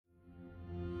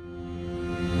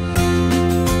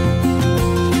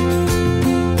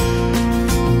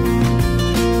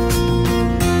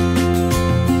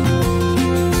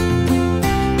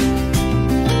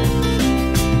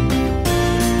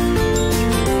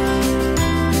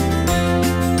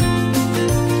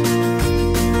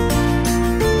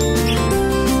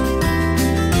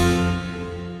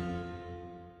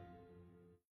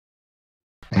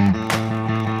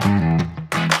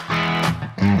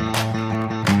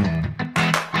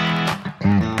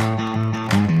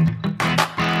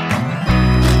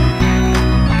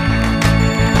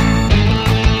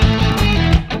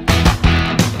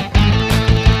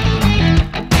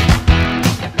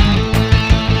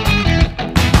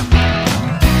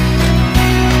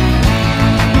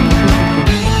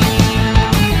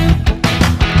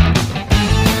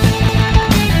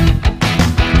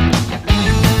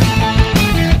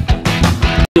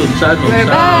We're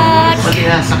back!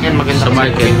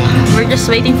 We're just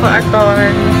waiting for our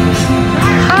turn.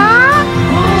 Ah!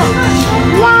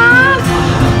 What?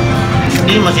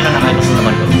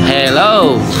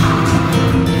 Hello!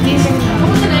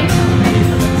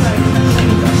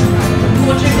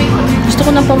 Gusto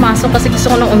ko nang pumasok kasi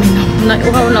gusto ko nang uminom.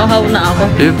 Uhaw na ako.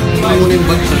 Yep.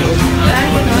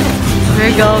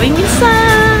 We're going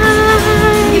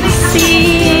inside.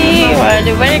 See what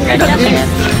the weather is.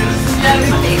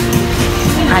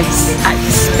 Ice,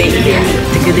 baby.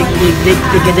 Tigadig.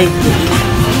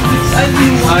 I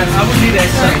would need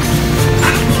Excel.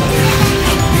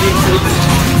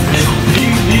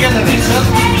 Do you guys have Excel?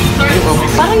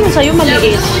 Parang yung sa'yo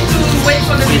maliit. Wait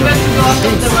for the people to go off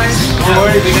the line. Or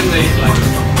we can raise like.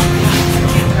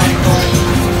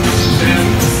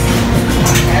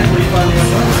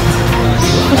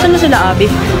 Gusto na sila, Abby?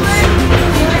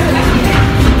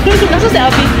 Nasa si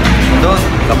Abby? Doon,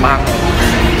 kapang.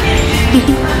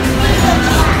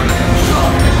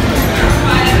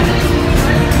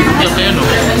 Yung kayo, no?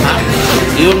 Ha?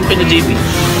 Yung pina-JB.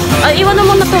 Ay, iwan na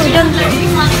muna to. Diyan.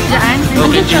 Diyan?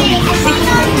 Okay, siya.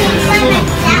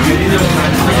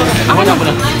 Ako na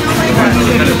muna.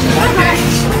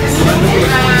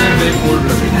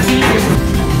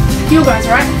 You guys,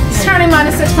 right? It's currently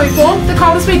minus 6.4. The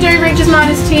coldest we do reach is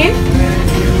minus 10.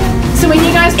 So when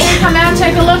you guys do come out,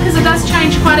 take a look because it does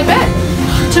change quite a bit.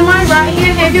 To my right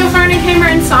here, have your phone and camera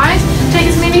inside. Take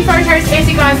as many photos as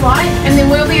you guys like, and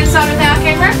then we'll be inside with our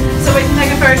camera so we can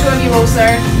take a photo of you also.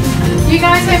 You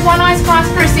guys have one ice glass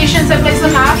per session, so please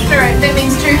look after it. That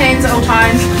means 2 hands at all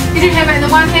times. If you do have it in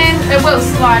the one hand, it will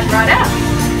slide right out.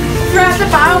 Throughout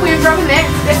the bar, we have rubber mats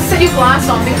that sit your glass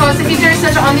on, because if you do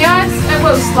sit it on the ice, it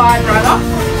will slide right off.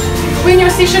 When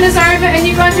your session is over and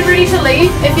you guys are ready to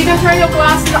leave, if you can throw your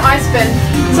glass in the ice bin.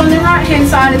 It's on the right hand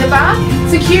side of the bar.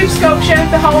 It's a cube sculpture,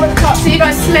 the hole at the top, so you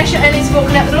guys smash it and he's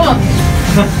walking out the door.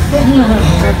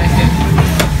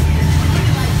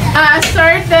 So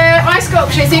the ice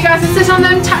sculptures, you guys can sit on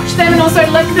them, touch them and also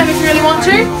lick them if you really want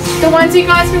to. The ones you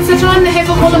guys can sit on, they have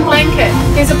a woolen blanket.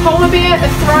 There's a polar bear, a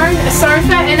throne, a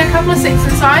sofa and a couple of seats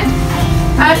inside.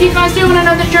 If you guys do want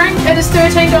another drink, it is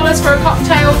 $13 for a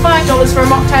cocktail, $5 for a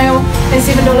mocktail and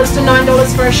 $7 to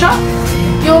 $9 for a shot.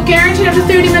 You're guaranteed up to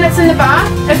 30 minutes in the bar.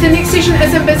 If the next session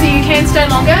isn't busy, you can stay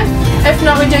longer. If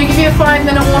not, we do give you a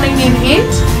 5-minute warning near the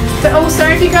end. But also,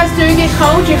 if you guys do get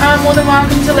cold, you are more than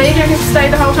welcome to leave. You don't have to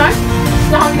stay the whole time.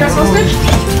 Not hold you guys hostage.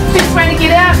 Best way to get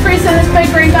out, press in this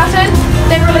big green button.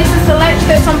 That releases the latch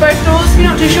that's on both doors. If you're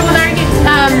not too sure, there get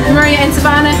Maria and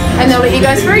Savannah, and they'll let you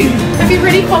guys through. If you're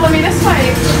ready, follow me this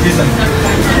way.